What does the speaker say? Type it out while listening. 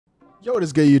Yo, what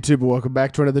is good, YouTube? Welcome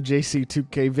back to another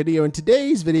JC2K video. In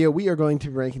today's video, we are going to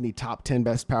be ranking the top 10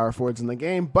 best power forwards in the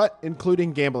game, but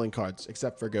including gambling cards,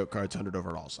 except for GOAT cards, 100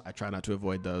 overalls. I try not to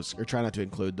avoid those, or try not to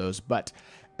include those, but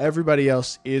everybody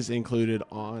else is included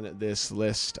on this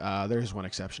list. There's one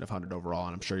exception of 100 overall,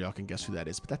 and I'm sure y'all can guess who that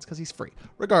is, but that's because he's free.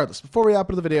 Regardless, before we hop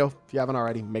into the video, if you haven't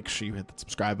already, make sure you hit the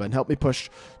subscribe button. Help me push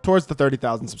towards the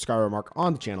 30,000 subscriber mark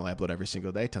on the channel. I upload every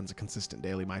single day. Tons of consistent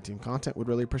daily MyTEAM content. Would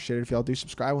really appreciate it if y'all do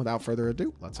subscribe. Without further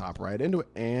ado, let's hop right into it,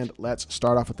 and let's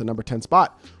start off with the number 10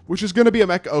 spot, which is going to be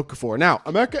Emeka Okafor. Now,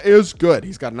 Emeka is good.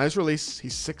 He's got a nice release.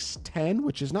 He's 6'10",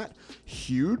 which is not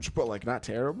huge, but like not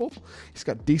terrible. He's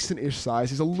got decent-ish size.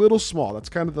 He's a little small. That's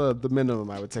kind of the minimum,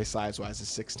 I would say, size-wise, is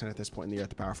 6'10" at this point in the year at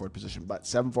the power forward position. But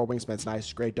 7'4" wingspan's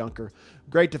nice, great dunker,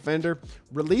 great defender.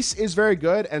 Release is very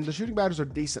good, and the shooting badges are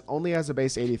decent. Only has a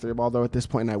base 83 ball, though, at this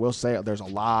point, and I will say there's a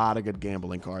lot of good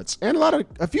gambling cards, and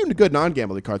a few good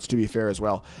non-gambling cards, to be fair, as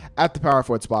well, at the power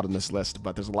forward spot on this list.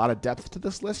 But there's a lot of depth to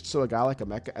this list, so a guy like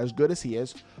Emeka, as good as he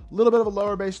is, a little bit of a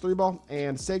lower base 3 ball,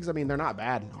 and Sigs, I mean, they're not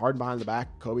bad. Hard behind the back,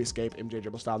 Kobe escape, MJ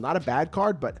dribble style, not a bad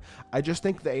card, but I just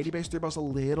think the 80 base 3 ball's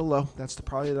a little low. That's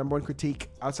probably the number one critique.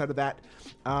 Outside of that,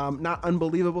 not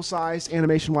unbelievable size,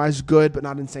 animation wise good, but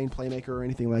not insane playmaker or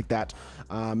anything like that.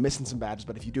 Missing some badges,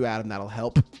 but if you do add him, that'll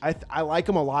help. I like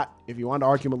him a lot. If you wanted to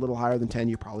argue him a little higher than 10,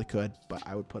 you probably could, but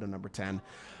I would put him number 10.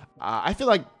 I feel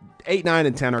like 8, 9,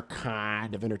 and 10 are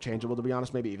kind of interchangeable, to be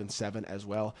honest, maybe even 7 as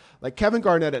well. Like Kevin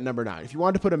Garnett at number 9. If you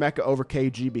wanted to put Emeka over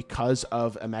KG because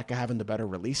of Emeka having the better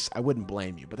release, I wouldn't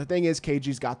blame you. But the thing is,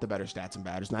 KG's got the better stats and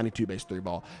badges, 92 base 3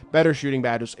 ball, better shooting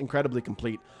badges, incredibly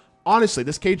complete. Honestly,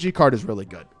 this KG card is really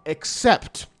good,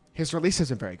 except his release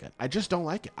isn't very good. I just don't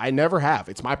like it. I never have.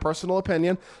 It's my personal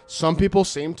opinion. Some people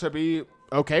seem to be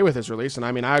okay with his release, and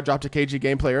I mean, I dropped a KG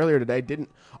gameplay earlier today, didn't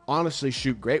honestly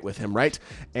shoot great with him, right?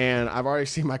 And I've already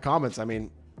seen my comments. I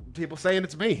mean, people saying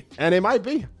it's me, and it might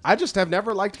be. I just have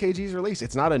never liked KG's release.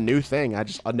 It's not a new thing. I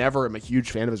never am a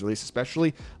huge fan of his release,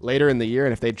 especially later in the year.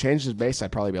 And if they'd changed his base,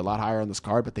 I'd probably be a lot higher on this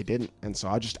card, but they didn't. And so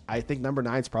I think number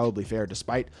 9 is probably fair,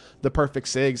 despite the perfect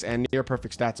SIGs and near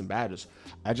perfect stats and badges.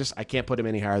 I can't put him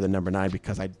any higher than number 9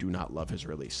 because I do not love his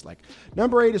release. Like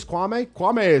number 8 is Kwame.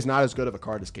 Kwame is not as good of a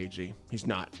card as KG. He's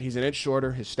not. He's an inch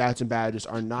shorter. His stats and badges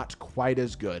are not quite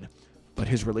as good, but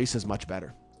his release is much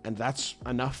better. And that's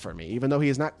enough for me. Even though he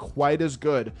is not quite as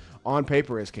good on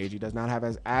paper as KG, does not have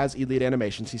as elite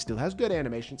animations, he still has good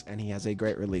animations, and he has a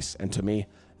great release. And to me,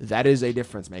 that is a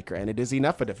difference maker, and it is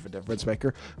enough of a difference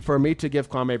maker for me to give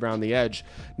Kwame Brown the edge.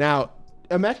 Now,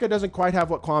 Emeka doesn't quite have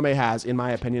what Kwame has, in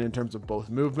my opinion, in terms of both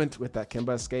movement with that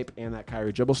Kimba escape and that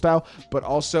Kyrie dribble style, but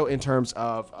also in terms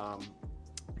of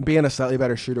being a slightly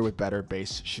better shooter with better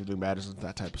base shooting badges and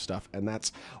that type of stuff. And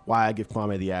that's why I give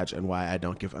Kwame the edge and why I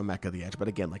don't give Emeka the edge. But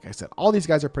again, like I said, all these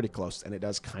guys are pretty close, and it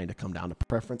does kind of come down to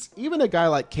preference. Even a guy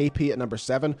like KP at number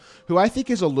 7, who I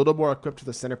think is a little more equipped to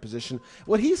the center position,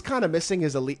 what he's kind of missing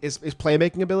is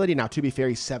playmaking ability. Now, to be fair,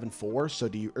 he's 7'4", so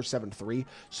do you, or 7'3",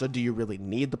 so do you really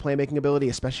need the playmaking ability,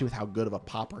 especially with how good of a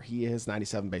popper he is?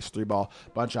 97 base 3 ball,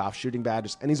 bunch of off shooting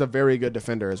badges, and he's a very good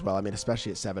defender as well. I mean,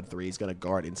 especially at 7'3", he's going to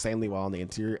guard insanely well on the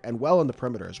interior and well in the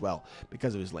perimeter as well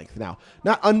because of his length. Now,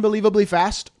 not unbelievably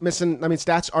fast.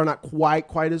 Stats are not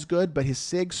quite as good, but his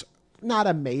SIGs, not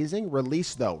amazing.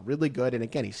 Release, though, really good. And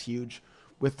again, he's huge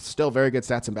with still very good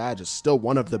stats and badges. Still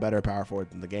one of the better power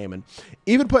forwards in the game. And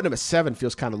even putting him at 7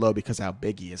 feels kind of low because of how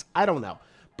big he is. I don't know.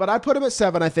 But I put him at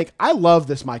 7. I think I love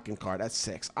this Mikan card at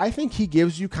 6. I think he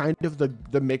gives you kind of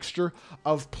the mixture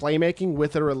of playmaking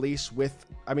with a release with,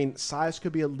 I mean, size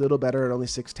could be a little better at only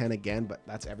 6'10" again, but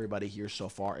that's everybody here so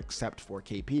far except for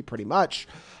KP pretty much.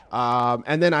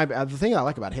 And then the thing I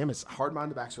like about him is hard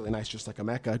behind the back's really nice, just like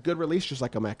Emeka. Good release, just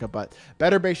like Emeka, but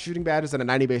better base shooting badges than a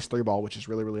 90 base 3 ball, which is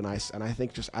really, really nice. And I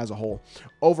think just as a whole,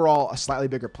 overall, a slightly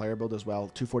bigger player build as well,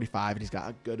 245, and he's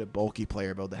got a good bulky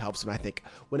player build that helps him. I think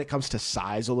when it comes to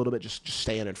size a little bit, just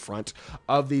staying in front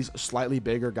of these slightly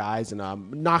bigger guys and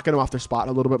knocking them off their spot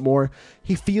a little bit more.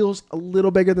 He feels a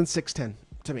little bigger than 6'10".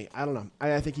 To me, I don't know.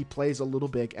 I think he plays a little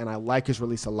big, and I like his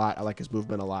release a lot. I like his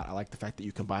movement a lot. I like the fact that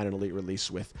you combine an elite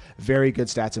release with very good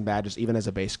stats and badges, even as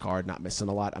a base card, not missing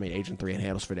a lot. I mean, Agent 3 and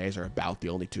Handles for Days are about the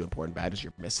only 2 important badges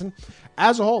you're missing.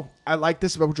 As a whole, I like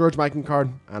this about George Mikan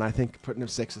card, and I think putting him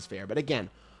 6 is fair. But again,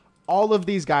 all of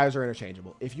these guys are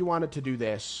interchangeable. If you wanted to do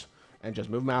this and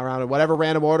just move them around in whatever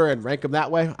random order and rank them that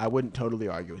way, I wouldn't totally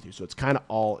argue with you. So it's kind of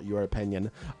all your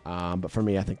opinion. But for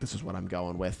me, I think this is what I'm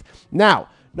going with. Now,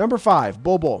 number 5,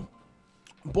 Bull Bull.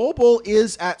 Bol Bol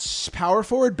is at power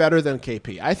forward better than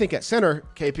KP. I think at center,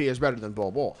 KP is better than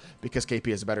Bol Bol because KP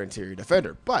is a better interior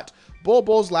defender. But Bol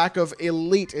Bol's lack of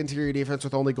elite interior defense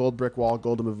with only gold brick wall,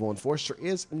 gold immovable enforcer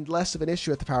is less of an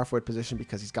issue at the power forward position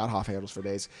because he's got off handles for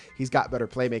days. He's got better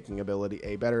playmaking ability,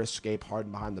 a better escape,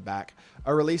 hardened behind the back,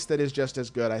 a release that is just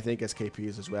as good, I think, as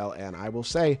KP's as well. And I will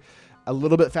say, a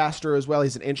little bit faster as well.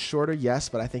 He's an inch shorter, yes,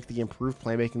 but I think the improved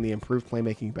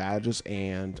playmaking badges,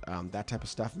 and that type of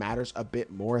stuff matters a bit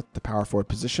more at the power forward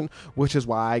position, which is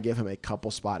why I give him a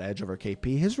couple spot edge over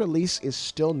KP. His release is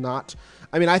still not,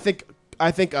 I mean, I think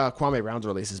Kwame Brown's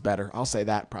release is better. I'll say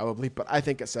that probably, but I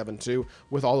think at 7'2",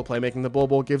 with all the playmaking the Bol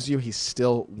Bol gives you, he's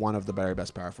still one of the very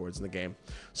best power forwards in the game.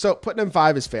 So putting him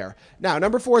 5 is fair. Now,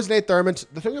 number 4 is Nate Thurmond.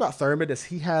 The thing about Thurmond is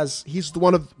he's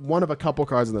one of a couple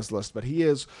cards on this list, but he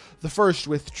is the first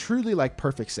with truly like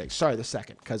perfect sigs. Sorry, the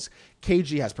second, because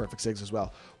KG has perfect sigs as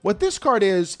well. What this card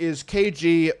is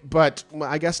KG, but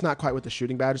I guess not quite with the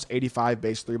shooting badges. 85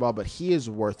 base 3 ball, but he is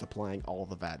worth applying all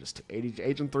the badges to. 80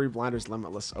 Agent 3 blinders,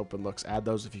 limitless, open looks. Add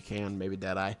those if you can, maybe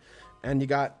Deadeye. And you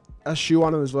got a shoe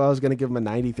on him as well. Is going to give him a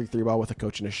 93 3 ball with a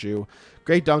coach and a shoe.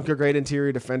 Great dunker, great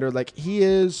interior defender. Like he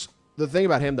is. The thing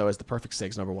about him, though, is the perfect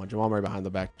sigs, number 1. Jamal Murray behind the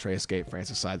back, Trey escape,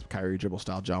 Francis sides, Kyrie dribble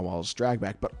style, John Wall's drag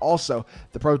back, but also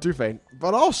the Pro 2 fade,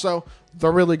 but also the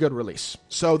really good release.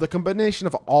 So the combination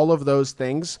of all of those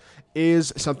things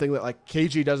is something that, like,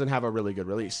 KG doesn't have a really good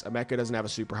release. Emeka doesn't have a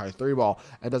super high 3 ball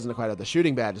and doesn't quite have the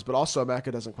shooting badges, but also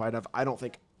Emeka doesn't quite have, I don't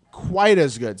think, quite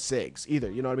as good sigs either.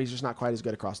 You know what I mean? He's just not quite as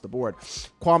good across the board.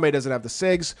 Kwame doesn't have the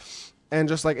sigs. And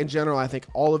just like in general, I think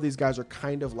all of these guys are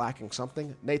kind of lacking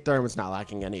something. Nate Thurmond's not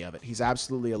lacking any of it. He's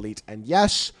absolutely elite. And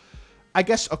yes, I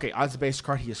guess, okay, as a base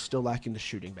card, he is still lacking the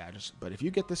shooting badges. But if you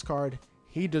get this card,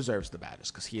 he deserves the badges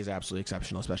because he is absolutely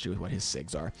exceptional, especially with what his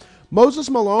sigs are. Moses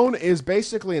Malone is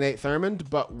basically Nate Thurmond,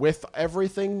 but with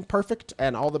everything perfect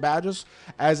and all the badges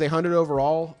as a 100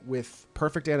 overall with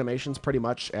perfect animations pretty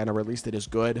much and a release that is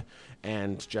good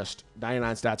and just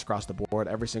 99 stats across the board,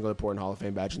 every single important Hall of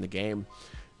Fame badge in the game.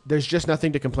 There's just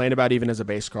nothing to complain about even as a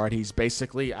base card. He's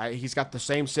basically, he's got the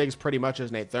same sigs pretty much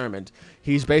as Nate Thurmond.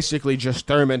 He's basically just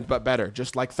Thurmond, but better.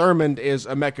 Just like Thurmond is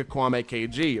Emeka Kwame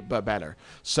KG, but better.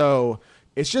 So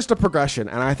it's just a progression,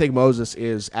 and I think Moses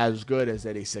is as good as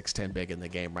any 6'10" big in the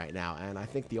game right now. And I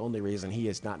think the only reason he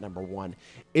is not number 1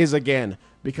 is, again,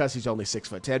 because he's only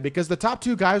 6'10", because the top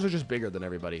 2 guys are just bigger than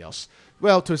everybody else.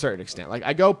 Well, to a certain extent. Like,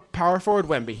 I go power forward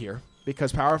Wemby here,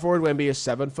 because power forward Wemby is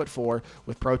 7'4"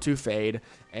 with Pro 2 fade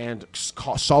and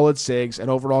solid sigs and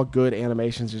overall good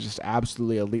animations. Is just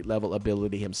absolutely elite level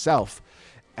ability himself.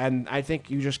 And I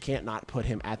think you just can't not put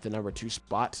him at the number 2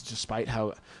 spot, despite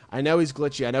how, I know he's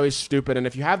glitchy, I know he's stupid, and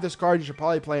if you have this card, you should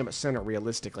probably play him at center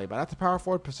realistically. But at the power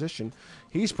forward position,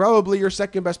 he's probably your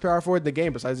second best power forward in the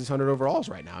game besides these 100 overalls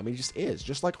right now. I mean, he just is,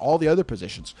 just like all the other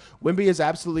positions. Wemby is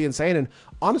absolutely insane, and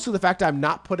honestly, the fact I'm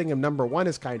not putting him number 1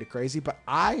 is kind of crazy, but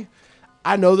I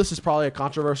know this is probably a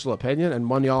controversial opinion, and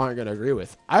one y'all aren't going to agree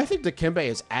with. I think Dikembe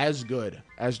is as good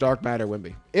as Dark Matter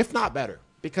Wemby, if not better.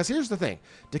 Because here's the thing.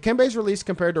 Dikembe's release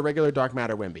compared to regular Dark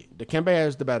Matter Wemby. Dikembe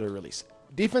has the better release.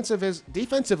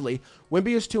 Defensively,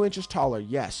 Wemby is 2 inches taller,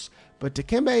 yes. But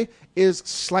Dikembe is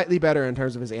slightly better in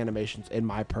terms of his animations, in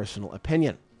my personal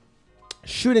opinion.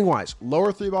 Shooting-wise,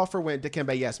 lower 3 ball for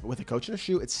Dikembe, yes, but with a coach and a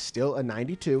shoe, it's still a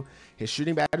 92. His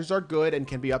shooting badges are good and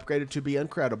can be upgraded to be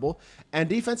incredible. And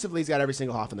defensively, he's got every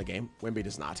single half in the game. Wemby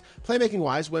does not.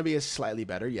 Playmaking-wise, Wemby is slightly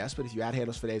better, yes, but if you add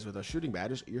handles for days with those shooting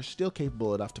badges, you're still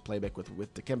capable enough to play back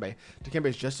with Dikembe. Dikembe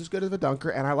is just as good as a dunker,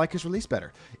 and I like his release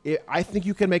better. I think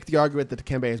you can make the argument that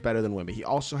Dikembe is better than Wemby. He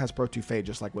also has Pro 2 fade,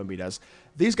 just like Wemby does.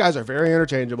 These guys are very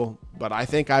interchangeable, but I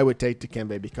think I would take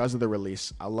Dikembe because of the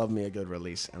release. I love me a good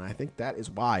release, and I think that is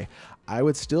why I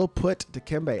would still put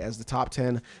Dikembe as the top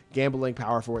 10 gambling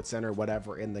power forward center,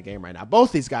 whatever, in the game right now.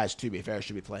 Both these guys, to be fair,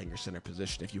 should be playing your center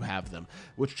position if you have them,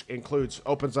 which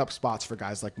opens up spots for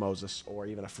guys like Moses or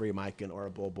even a Free Mikan or a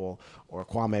Bol Bol or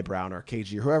Kwame Brown or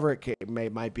KG or whoever it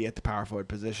might be at the power forward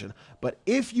position. But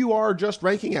if you are just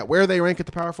ranking at where they rank at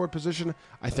the power forward position,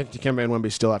 I think Dikembe and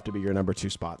Wemby still have to be your number 2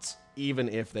 spots, even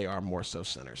if they are more so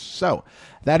centers. So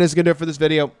that is going to do it for this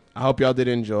video. I hope y'all did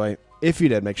enjoy. If you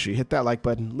did, make sure you hit that like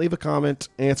button, leave a comment,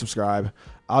 and subscribe.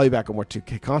 I'll be back with more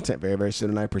 2K content very, very soon,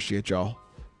 and I appreciate y'all.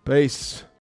 Peace.